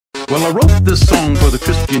Well, I wrote this song for the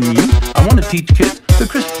Christian youth. I want to teach kids the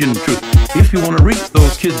Christian truth. If you want to reach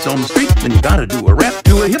those kids on the street, then you gotta do a rap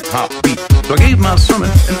to a hip-hop beat. So I gave my sermon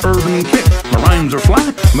an urban kick. My rhymes are fly,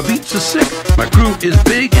 my beats are sick. My crew is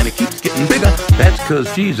big and it keeps getting bigger. That's cause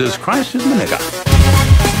Jesus Christ is my nigga.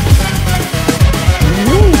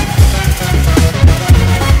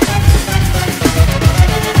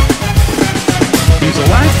 He's a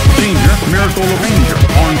life changer, miracle arranger,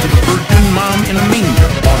 born to the virgin mom in a manger.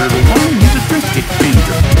 Water to wine, he's a drink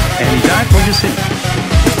exchanger, and he died for your sins.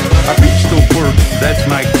 I preach the word, that's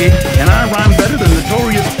my gig, and I rhyme better than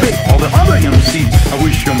Notorious Pig. All the other MCs, I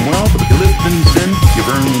wish them well, but if you lived in sin, you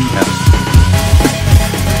burn in heaven.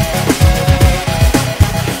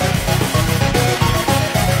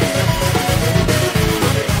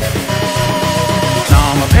 Now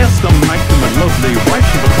I'ma pass the mic to my lovely wife.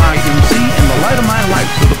 She's a fly MC and the light of my life.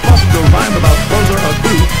 So the plus the rhyme without further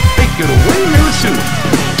ado. Take it away, Mary Sue.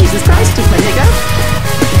 Jesus Christ is my nigga.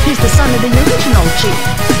 He's the son of the original chief,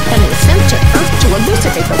 and is sent to earth to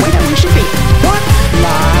elucidate the way that we should be. What?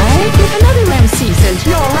 Like if another MC says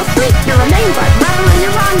you're a freak, you're a name-bite rapper and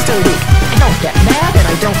your rhymes are weak. I don't get mad and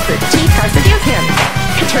I don't critique, I forgive him.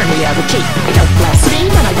 He turned me out of cheek. I don't blaspheme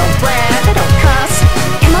and I don't brag, I don't cuss,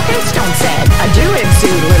 and my face don't sag. I do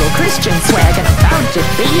exude a little Christian swag, and I'm proud to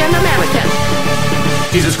be an American.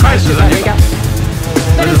 Jesus Christ is a nigga.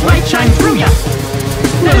 Let his light shine through ya.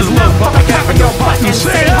 Let his love pop a cap in your butt and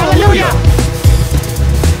say hallelujah.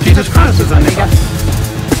 Jesus Christ is a nigga.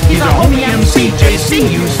 He's a homie MC, JC,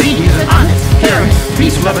 you see. He's an honest, caring,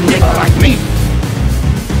 peace-loving nigga like me.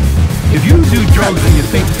 If you do drugs and you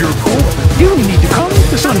think you're cool, you need to come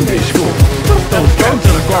to Sunday school. Put those drugs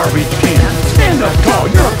in a garbage can. Stand up tall,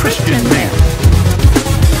 you're a Christian man.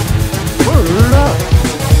 Word up.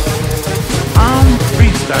 I'm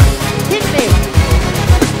freestyle.